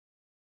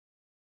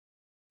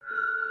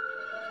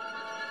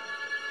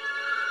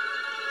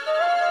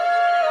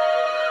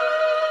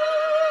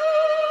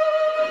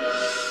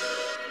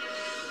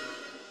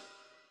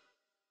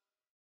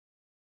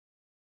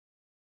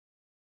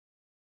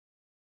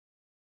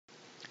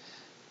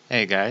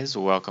Hey guys,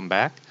 welcome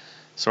back.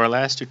 So our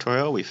last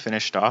tutorial we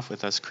finished off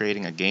with us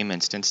creating a game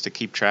instance to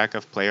keep track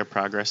of player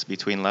progress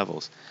between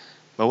levels.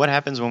 But what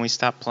happens when we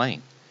stop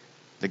playing?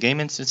 The game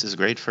instance is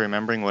great for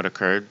remembering what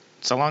occurred,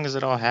 so long as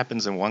it all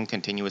happens in one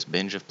continuous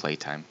binge of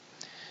playtime.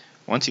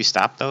 Once you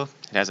stop though,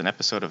 it has an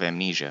episode of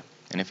amnesia,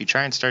 and if you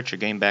try and start your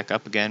game back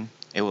up again,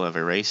 it will have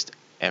erased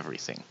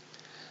everything.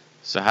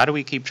 So how do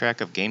we keep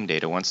track of game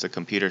data once the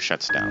computer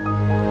shuts down?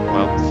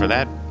 Well, for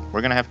that,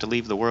 we're going to have to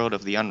leave the world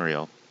of the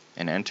unreal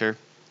and enter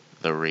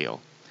the real.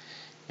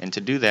 And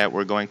to do that,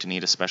 we're going to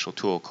need a special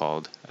tool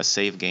called a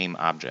save game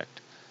object.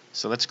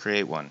 So let's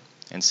create one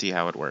and see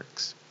how it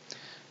works.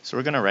 So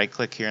we're going to right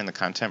click here in the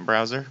content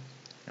browser,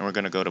 and we're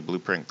going to go to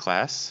Blueprint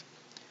Class,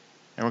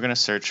 and we're going to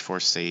search for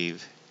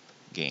save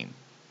game.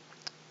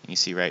 And you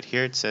see right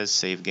here it says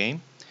save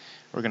game.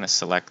 We're going to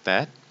select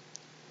that,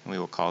 and we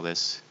will call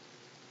this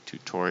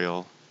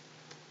tutorial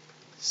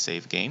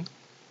save game.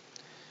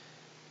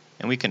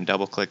 And we can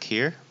double click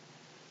here,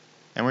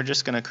 and we're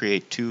just going to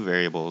create two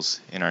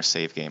variables in our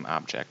save game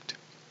object.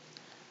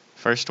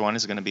 First one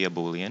is going to be a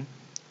Boolean, and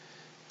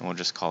we'll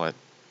just call it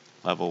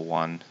level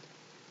 1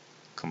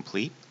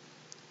 complete.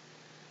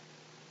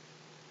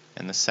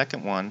 And the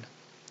second one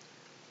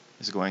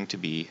is going to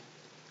be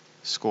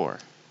score,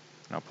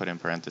 and I'll put in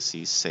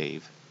parentheses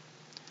save.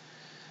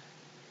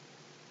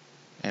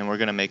 And we're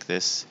going to make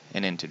this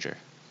an integer.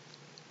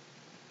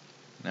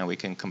 Now we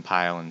can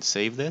compile and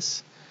save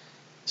this.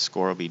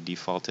 Score will be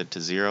defaulted to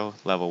 0,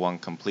 level 1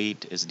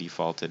 complete is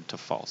defaulted to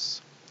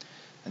false.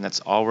 And that's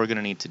all we're going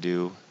to need to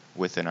do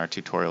within our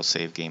tutorial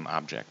save game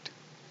object.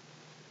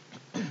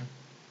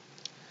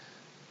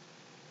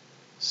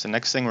 So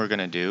next thing we're going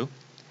to do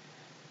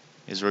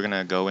is we're going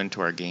to go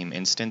into our game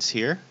instance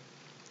here,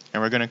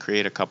 and we're going to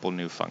create a couple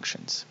new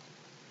functions.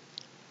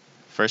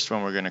 First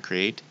one we're going to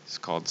create is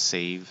called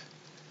save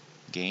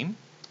game.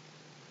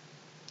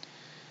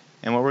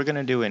 And what we're going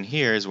to do in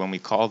here is when we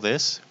call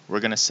this, we're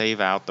going to save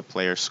out the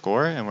player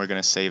score, and we're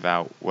going to save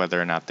out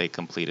whether or not they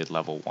completed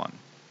level 1.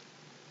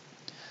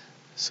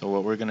 So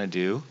what we're going to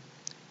do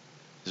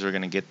is we're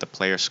going to get the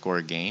player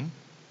score game,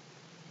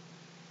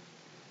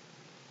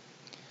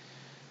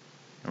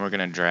 and we're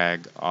going to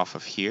drag off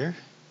of here,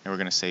 and we're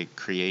going to say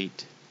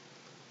create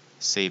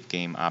save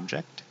game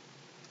object.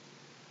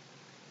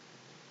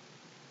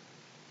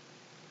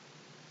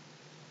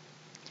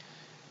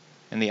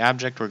 And the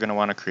object we're going to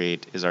want to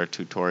create is our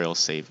tutorial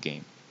save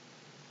game.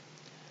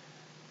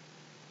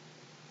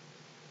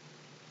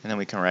 And then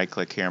we can right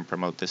click here and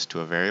promote this to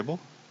a variable,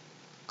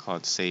 call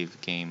it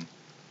save game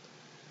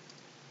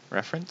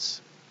reference.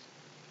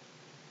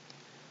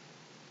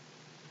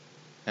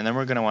 And then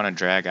we're going to want to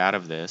drag out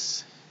of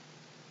this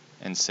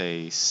and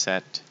say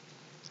set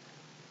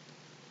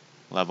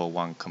level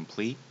 1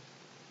 complete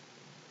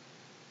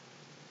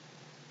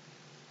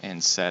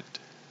and set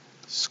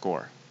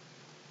score.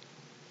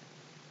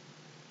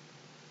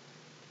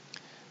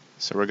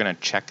 So we're going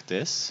to check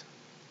this.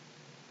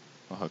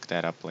 We'll hook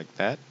that up like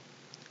that.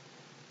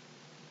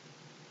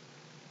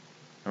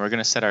 And we're going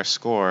to set our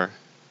score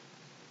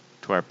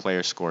to our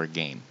player score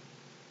game.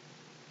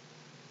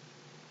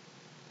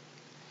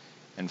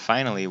 And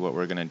finally what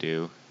we're going to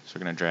do is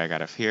we're going to drag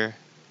out of here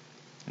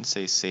and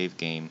say save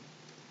game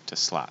to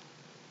slot.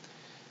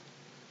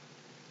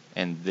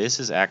 And this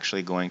is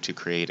actually going to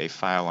create a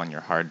file on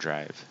your hard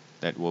drive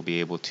that we'll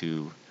be able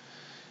to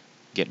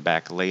get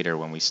back later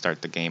when we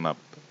start the game up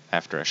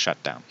after a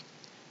shutdown.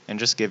 And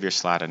just give your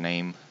slot a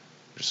name.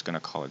 I'm just going to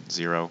call it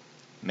 0.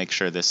 Make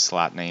sure this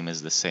slot name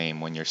is the same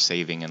when you're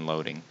saving and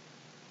loading.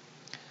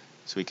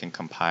 So we can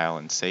compile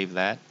and save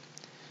that.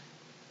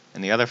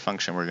 And the other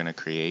function we're going to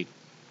create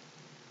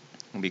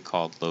will be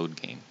called load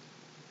game.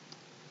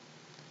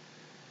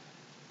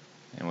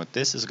 And what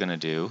this is going to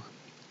do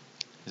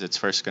is it's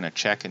first going to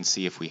check and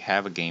see if we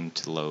have a game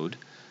to load.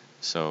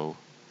 So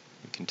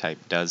we can type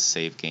does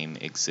save game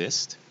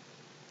exist.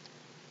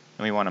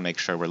 And we want to make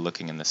sure we're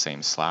looking in the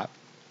same slot,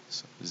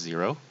 so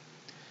 0.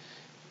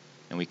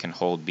 And we can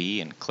hold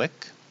B and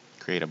click,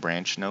 create a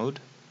branch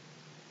node,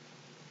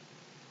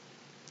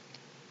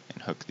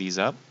 and hook these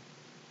up.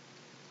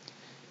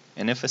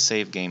 And if a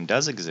save game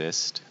does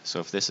exist,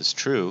 so if this is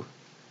true,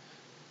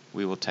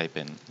 we will type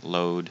in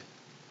load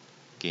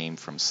game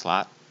from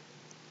slot,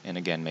 and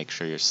again make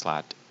sure your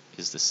slot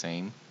is the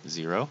same,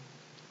 0.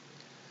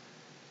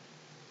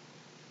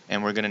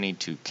 And we're going to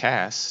need to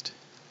cast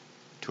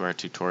to our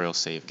tutorial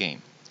save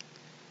game,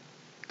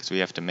 because we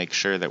have to make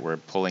sure that we're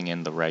pulling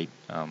in the right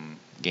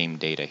game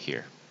data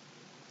here.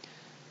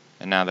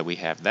 And now that we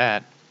have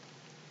that,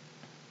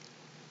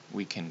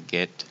 we can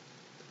get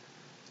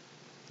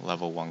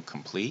level 1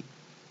 complete,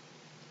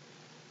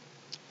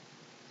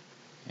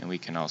 and we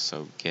can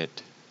also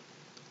get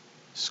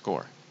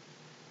score.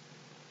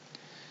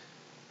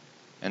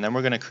 And then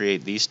we're going to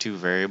create these two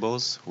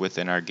variables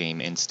within our game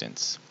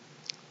instance.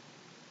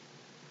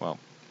 Well,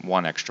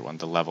 one extra one,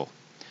 the level.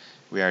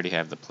 We already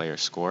have the player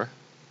score,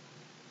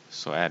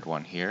 so add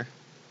one here,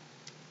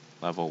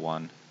 level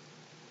 1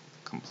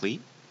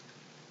 complete.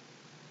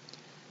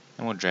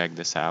 And we'll drag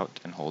this out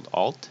and hold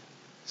Alt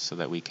so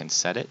that we can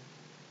set it.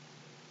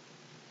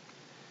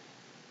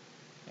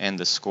 and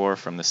the score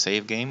from the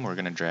save game, we're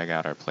going to drag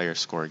out our player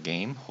score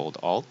game, hold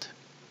Alt,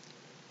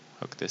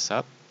 hook this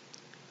up,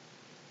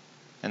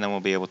 and then we'll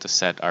be able to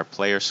set our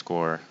player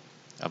score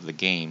of the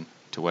game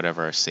to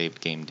whatever our saved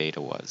game data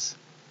was.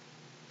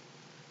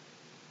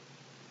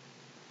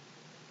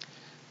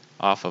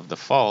 Off of the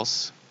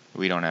false,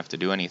 we don't have to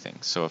do anything.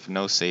 So if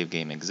no save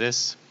game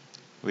exists,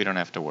 we don't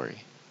have to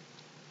worry.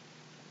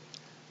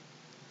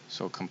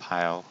 So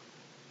compile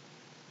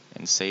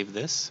and save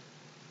this.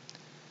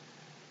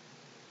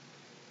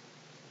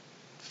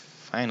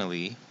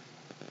 Finally,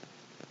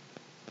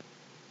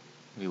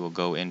 we will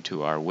go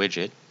into our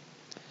widget,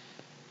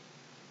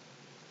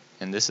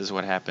 and this is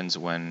what happens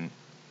when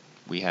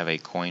we have a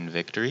coin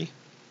victory.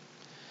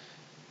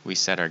 We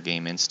set our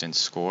game instance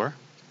score,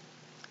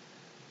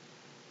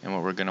 and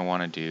what we're going to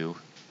want to do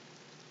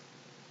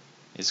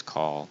is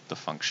call the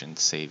function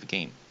save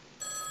game.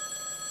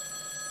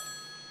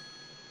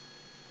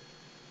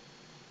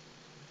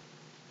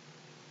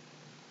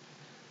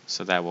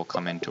 So that will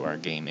come into our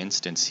game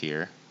instance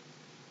here,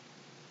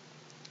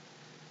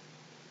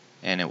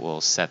 and it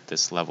will set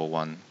this level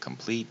 1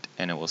 complete,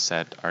 and it will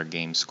set our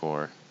game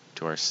score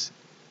to our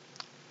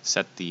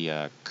set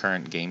the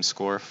current game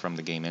score from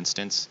the game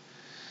instance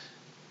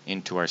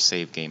into our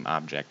save game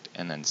object,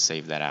 and then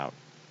save that out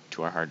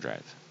to our hard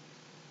drive.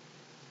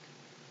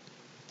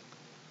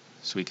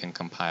 So we can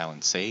compile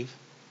and save.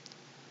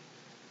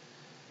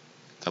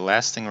 The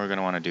last thing we're going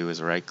to want to do is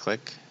right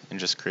click and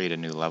just create a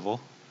new level,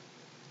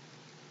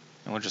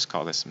 and we'll just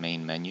call this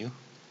main menu,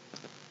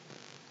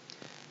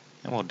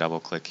 and we'll double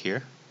click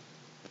here,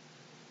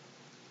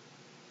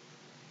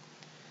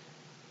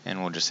 and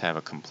we'll just have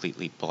a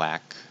completely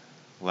black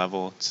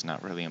level. It's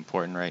not really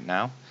important right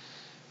now.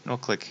 And we'll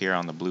click here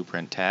on the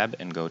blueprint tab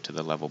and go to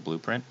the level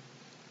blueprint,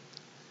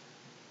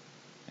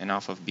 and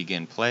off of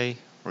begin play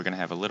we're going to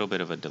have a little bit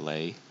of a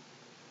delay,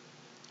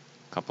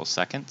 a couple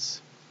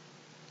seconds,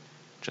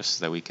 just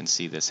so that we can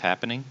see this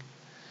happening.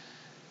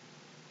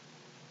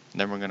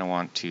 Then we're going to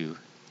want to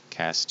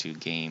cast to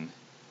game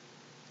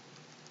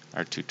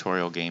our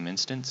tutorial game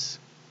instance,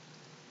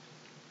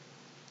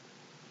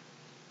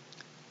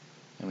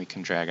 and we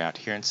can drag out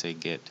here and say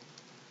get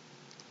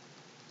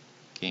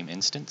game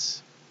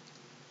instance,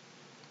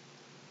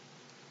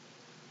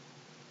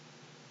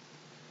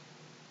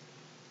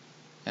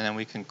 and then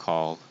we can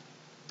call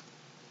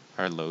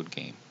our load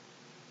game.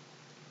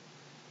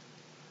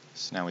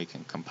 So now we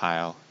can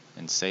compile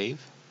and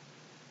save.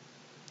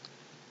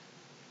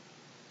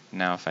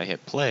 Now if I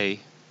hit play,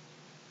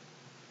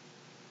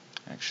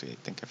 actually I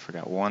think I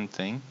forgot one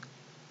thing.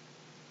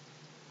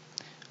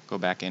 Go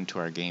back into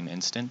our game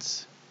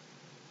instance.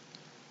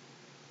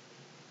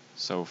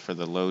 So for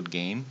the load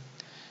game,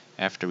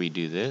 after we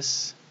do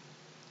this,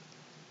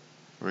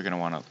 we're going to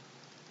want to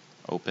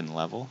open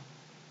level,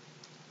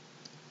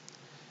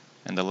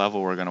 and the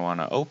level we're going to want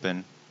to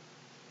open,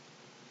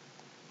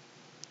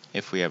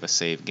 if we have a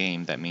save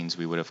game, that means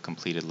we would have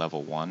completed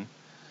level 1.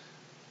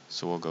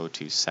 So we'll go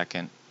to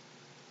second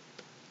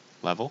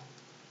level,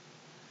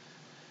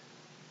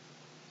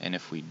 and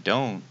if we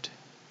don't,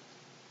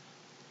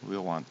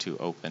 we'll want to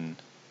open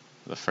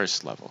the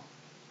first level.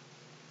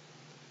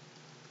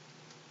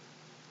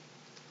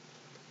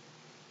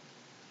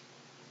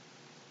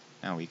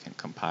 Now we can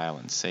compile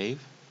and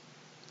save,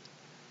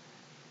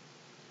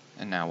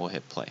 and now we'll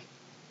hit play.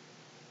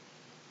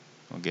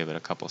 We'll give it a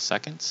couple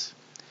seconds,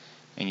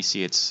 and you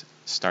see it's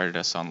started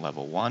us on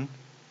level 1.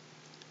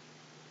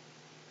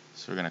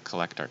 So we're going to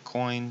collect our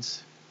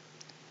coins.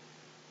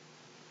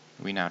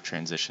 We now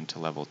transition to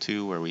level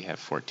 2 where we have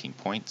 14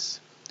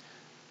 points.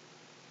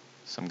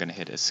 So I'm going to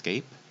hit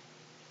escape,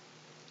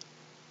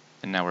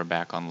 and now we're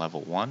back on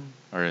level 1,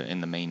 or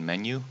in the main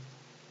menu.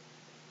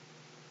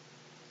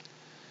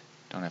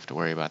 Don't have to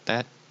worry about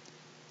that.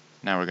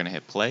 Now we're going to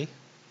hit play,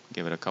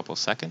 give it a couple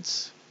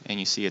seconds, and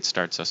you see it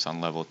starts us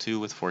on level 2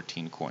 with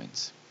 14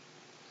 coins.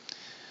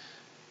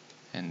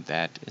 And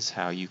that is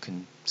how you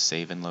can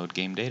save and load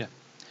game data.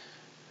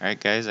 Alright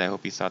guys, I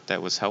hope you thought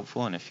that was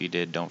helpful, and if you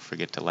did, don't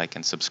forget to like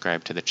and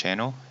subscribe to the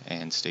channel,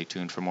 and stay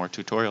tuned for more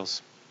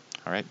tutorials.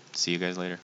 Alright, see you guys later.